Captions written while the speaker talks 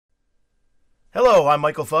Hello, I'm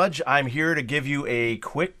Michael Fudge. I'm here to give you a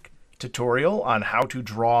quick tutorial on how to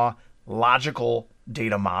draw logical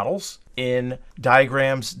data models in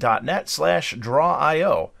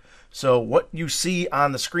diagrams.net/drawio. So what you see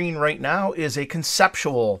on the screen right now is a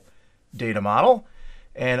conceptual data model,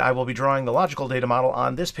 and I will be drawing the logical data model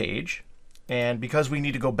on this page. And because we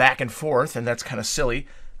need to go back and forth, and that's kind of silly,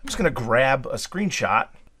 I'm just going to grab a screenshot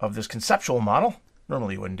of this conceptual model.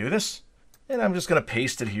 Normally you wouldn't do this. And I'm just going to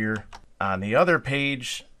paste it here on the other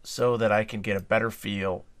page so that I can get a better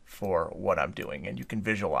feel for what I'm doing and you can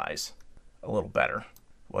visualize a little better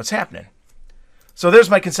what's happening. So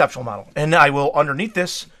there's my conceptual model, and I will, underneath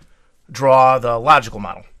this, draw the logical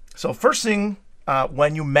model. So first thing,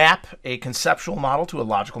 when you map a conceptual model to a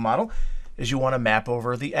logical model, is you want to map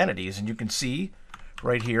over the entities. And you can see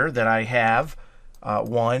right here that I have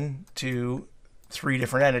 1, 2, 3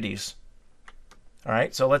 different entities. All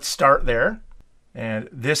right, so let's start there. And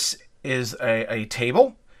this is a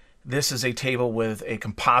table. This is a table with a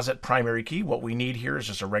composite primary key. What we need here is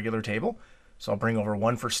just a regular table. So I'll bring over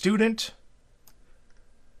 1 for student,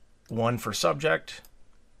 1 for subject,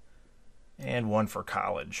 and 1 for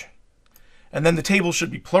college. And then the table should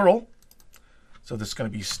be plural. So this is going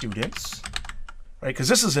to be students, right? Because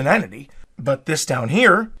this is an entity. But this down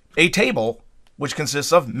here, a table, which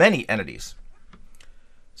consists of many entities.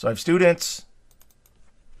 So I have students,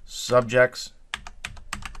 subjects.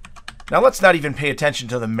 Now let's not even pay attention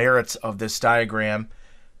to the merits of this diagram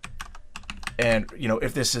and,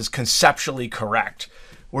 if this is conceptually correct.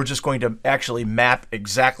 We're just going to actually map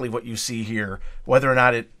exactly what you see here. Whether or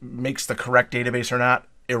not it makes the correct database or not,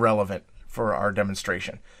 irrelevant for our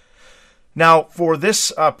demonstration. Now for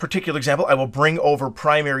this particular example, I will bring over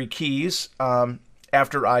primary keys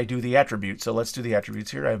after I do the attributes. So let's do the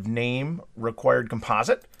attributes here. I have name, required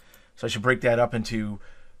composite. So I should break that up into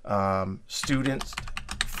student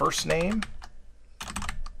first name,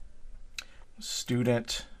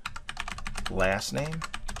 student last name,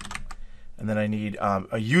 and then I need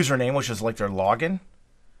a username, which is like their login.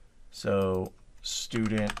 So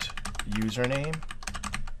student username,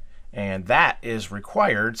 and that is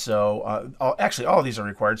required. So actually all of these are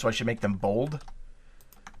required, so I should make them bold.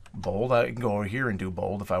 Bold, I can go over here and do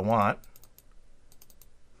bold if I want.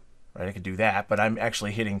 Right, I could do that, but I'm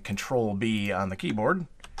actually hitting Control B on the keyboard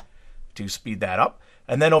to speed that up.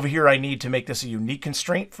 And then over here, I need to make this a unique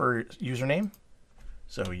constraint for username.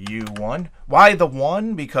 So U1. Why the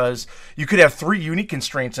 1? Because you could have 3 unique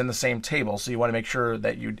constraints in the same table. So you want to make sure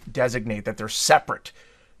that you designate that they're separate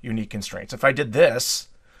unique constraints. If I did this,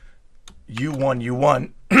 U1,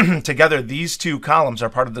 U1, together, these 2 columns are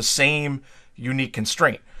part of the same unique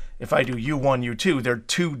constraint. If I do U1, U2, they're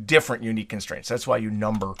 2 different unique constraints. That's why you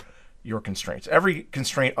number your constraints. Every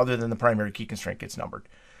constraint other than the primary key constraint gets numbered.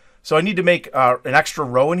 So I need to make an extra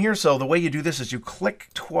row in here. So the way you do this is you click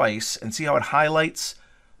twice and see how it highlights.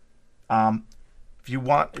 If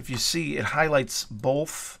you see, it highlights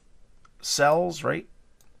both cells, right?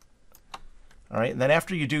 All right, and then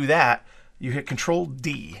after you do that, you hit Control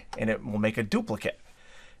D, and it will make a duplicate.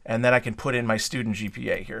 And then I can put in my student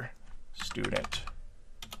GPA here. Student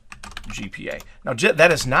GPA. Now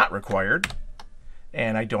that is not required,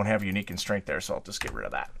 and I don't have a unique constraint there, so I'll just get rid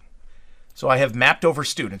of that. So I have mapped over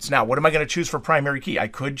students. Now, what am I going to choose for primary key? I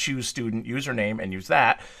could choose student username and use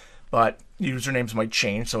that, but usernames might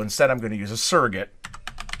change. So instead, I'm going to use a surrogate.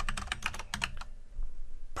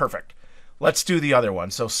 Perfect. Let's do the other one.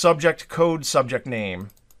 So subject code, subject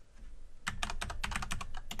name.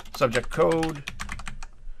 Subject code,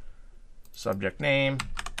 subject name.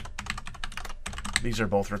 These are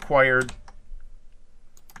both required.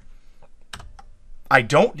 I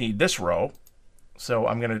don't need this row, so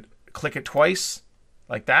I'm going to click it twice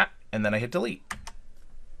like that, and then I hit delete.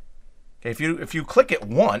 Okay, if you click it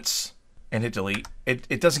once and hit delete,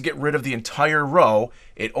 it doesn't get rid of the entire row.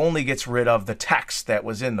 It only gets rid of the text that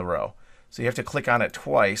was in the row. So you have to click on it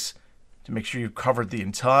twice to make sure you covered the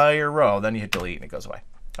entire row. Then you hit delete and it goes away.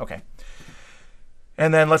 Okay.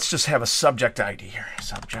 And then let's just have a subject ID here.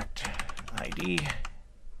 Subject ID.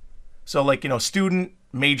 So like, student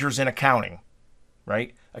majors in accounting,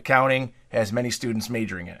 right? Accounting has many students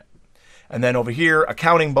majoring in it. And then over here,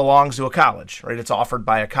 accounting belongs to a college, right? It's offered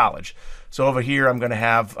by a college. So over here, I'm going to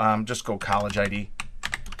have just go college ID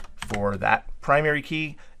for that primary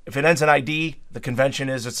key. If it ends in ID, the convention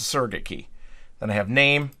is it's a surrogate key. Then I have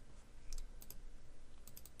name,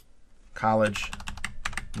 college,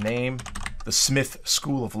 name, the Smith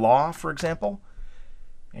School of Law, for example.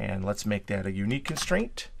 And let's make that a unique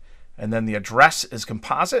constraint. And then the address is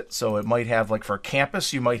composite. So it might have, like for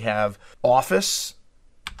campus, you might have office,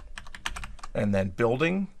 and then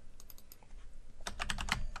building,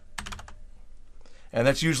 And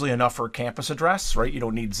that's usually enough for a campus address, right? You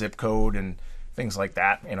don't need zip code and things like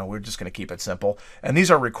that. You know, we're just going to keep it simple. And these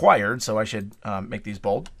are required, so I should make these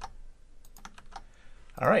bold.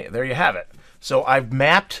 All right, there you have it. So I've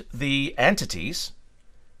mapped the entities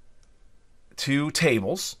to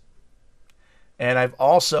tables, and I've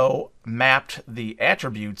also mapped the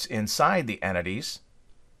attributes inside the entities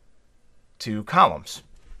to columns.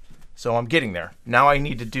 So I'm getting there. Now I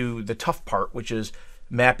need to do the tough part, which is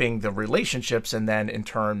mapping the relationships and then in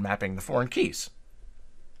turn mapping the foreign keys.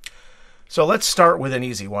 So let's start with an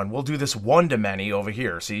easy one. We'll do this one-to-many over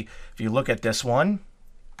here. See, if you look at this one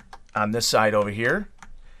on this side over here,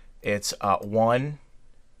 it's one,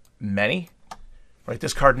 many, right?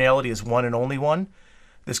 This cardinality is one and only one.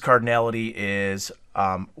 This cardinality is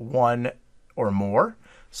one or more.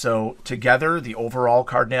 So together, the overall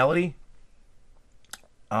cardinality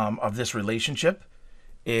of this relationship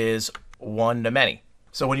is one to many.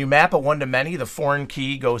 So when you map a one to many, the foreign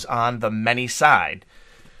key goes on the many side.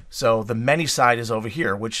 So the many side is over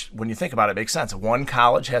here, which when you think about it, makes sense. One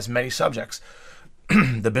college has many subjects.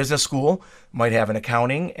 The business school might have an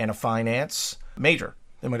accounting and a finance major.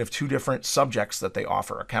 They might have two different subjects that they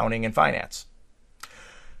offer, accounting and finance.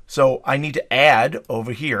 So I need to add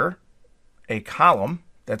over here a column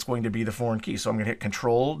that's going to be the foreign key. So I'm going to hit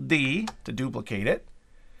Control D to duplicate it.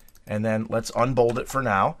 And then let's unbold it for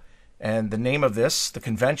now. And the name of this, the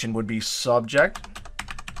convention, would be subject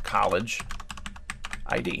college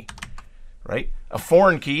ID, right? A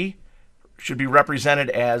foreign key should be represented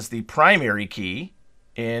as the primary key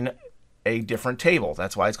in a different table.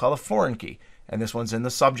 That's why it's called a foreign key. And this one's in the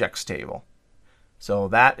subjects table. So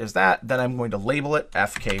that is that. Then I'm going to label it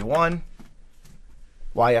FK1.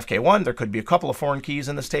 Why FK1? There could be a couple of foreign keys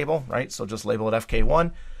in this table, right? So just label it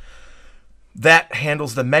FK1. That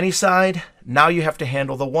handles the many side. Now you have to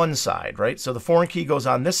handle the one side, right? So the foreign key goes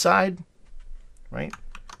on this side, right?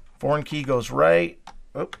 Foreign key goes right.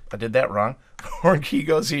 Oh, I did that wrong. Foreign key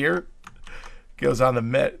goes here. Goes on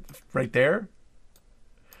the right there.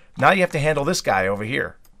 Now you have to handle this guy over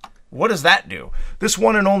here. What does that do? This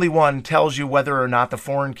one and only one tells you whether or not the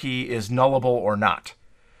foreign key is nullable or not.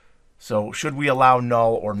 So should we allow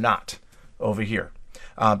null or not over here?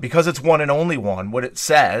 Because it's one and only one, what it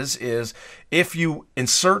says is if you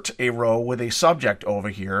insert a row with a subject over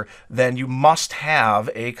here, then you must have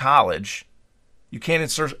a college. You can't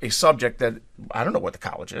insert a subject that, I don't know what the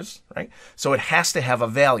college is, right? So it has to have a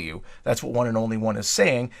value. That's what one and only one is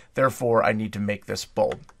saying. Therefore, I need to make this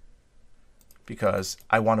bold because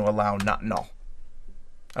I want to allow not null.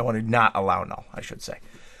 I want to not allow null, I should say.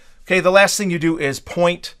 Okay, the last thing you do is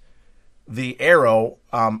point the arrow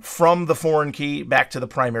from the foreign key back to the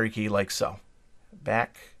primary key like so.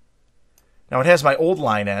 Back. Now it has my old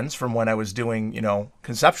line ends from when I was doing,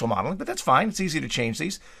 conceptual modeling, but that's fine. It's easy to change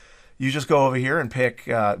these. You just go over here and pick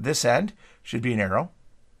this end. Should be an arrow.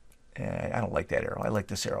 I don't like that arrow. I like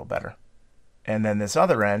this arrow better. And then this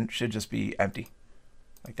other end should just be empty,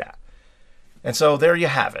 like that. And so there you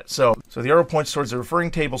have it. So the arrow points towards the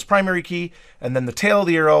referring table's primary key, and then the tail of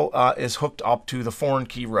the arrow is hooked up to the foreign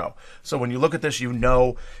key row. So when you look at this, you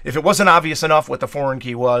know, if it wasn't obvious enough what the foreign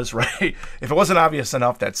key was, right? If it wasn't obvious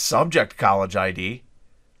enough that subject college ID,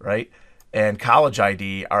 right, and college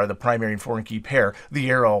ID are the primary and foreign key pair,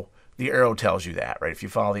 the arrow tells you that, right? If you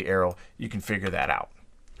follow the arrow, you can figure that out.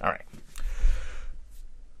 All right.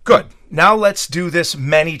 Good. Now let's do this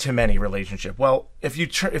many-to-many relationship. Well, if you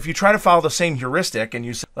try to follow the same heuristic and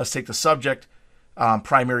you say, let's take the subject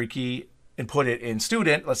primary key and put it in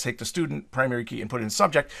student, let's take the student primary key and put it in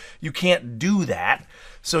subject, you can't do that.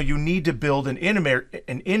 So you need to build an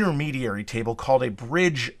intermediary table called a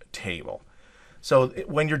bridge table. So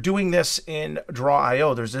when you're doing this in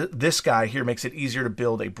Draw.io, there's this guy here makes it easier to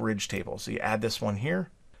build a bridge table. So you add this one here.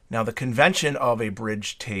 Now the convention of a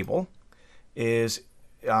bridge table is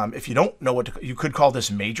if you don't know what you could call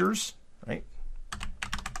this majors, right?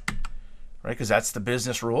 Right, because that's the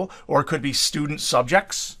business rule. Or it could be student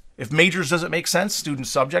subjects. If majors doesn't make sense, student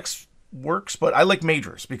subjects works. But I like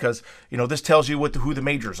majors because this tells you who the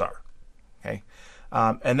majors are. Okay,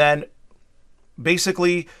 and then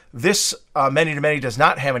basically this many-to-many does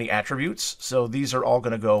not have any attributes, so these are all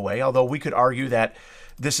going to go away. Although we could argue that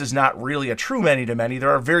this is not really a true many-to-many.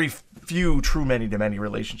 There are very few true many-to-many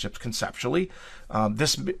relationships conceptually.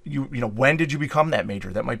 When did you become that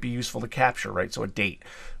major? That might be useful to capture, right? So a date.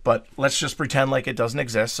 But let's just pretend like it doesn't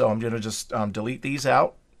exist. So I'm going to just delete these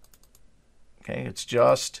out. Okay, it's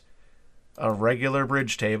just a regular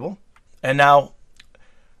bridge table. And now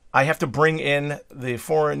I have to bring in the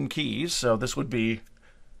foreign keys. So this would be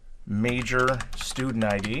major student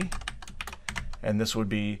ID. And this would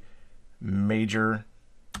be major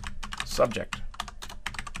subject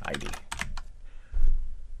ID.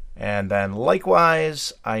 And then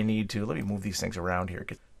likewise, I need to, let me move these things around here,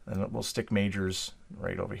 and we'll stick majors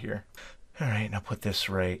right over here. All right, now put this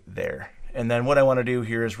right there. And then what I want to do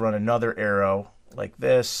here is run another arrow like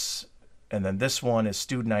this, and then this one is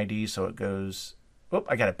student ID, so it goes, oh,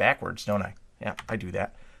 I got it backwards, don't I? Yeah, I do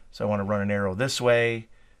that. So I want to run an arrow this way,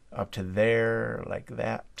 up to there, like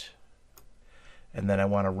that. And then I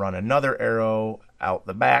want to run another arrow out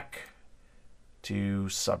the back to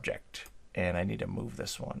subject. And I need to move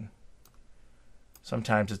this one.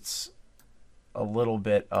 Sometimes it's a little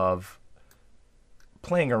bit of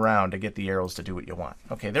playing around to get the arrows to do what you want.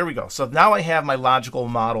 Okay, there we go. So now I have my logical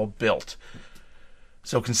model built.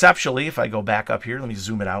 So conceptually, if I go back up here, let me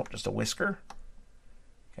zoom it out just a whisker.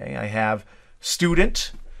 Okay, I have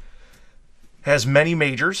student has many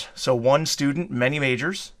majors. So one student, many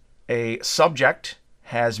majors. A subject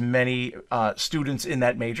has many students in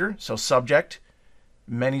that major. So subject,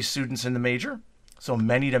 many students in the major. So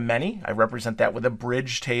many to many, I represent that with a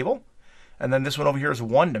bridge table. And then this one over here is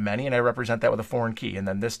one to many, and I represent that with a foreign key. And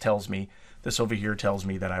then this tells me, this over here tells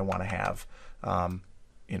me that I want to have,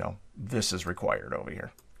 you know, this is required over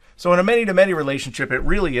here. So in a many-to-many relationship, it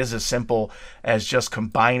really is as simple as just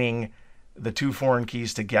combining the two foreign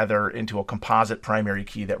keys together into a composite primary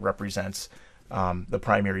key that represents the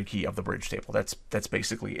primary key of the bridge table. That's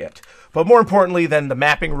basically it. But more importantly than the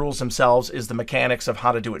mapping rules themselves is the mechanics of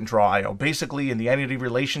how to do it in Draw.io. Basically, in the entity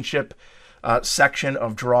relationship section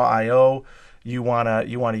of Draw.io, you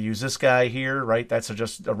wanna use this guy here, right? That's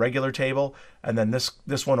just a regular table, and then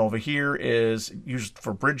this one over here is used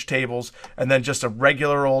for bridge tables, and then just a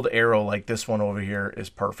regular old arrow like this one over here is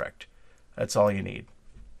perfect. That's all you need.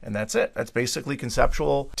 And that's it. That's basically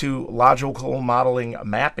conceptual to logical modeling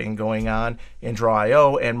mapping going on in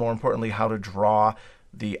Draw.io, and more importantly, how to draw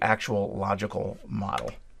the actual logical model.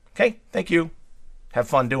 Okay, thank you. Have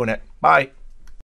fun doing it. Bye.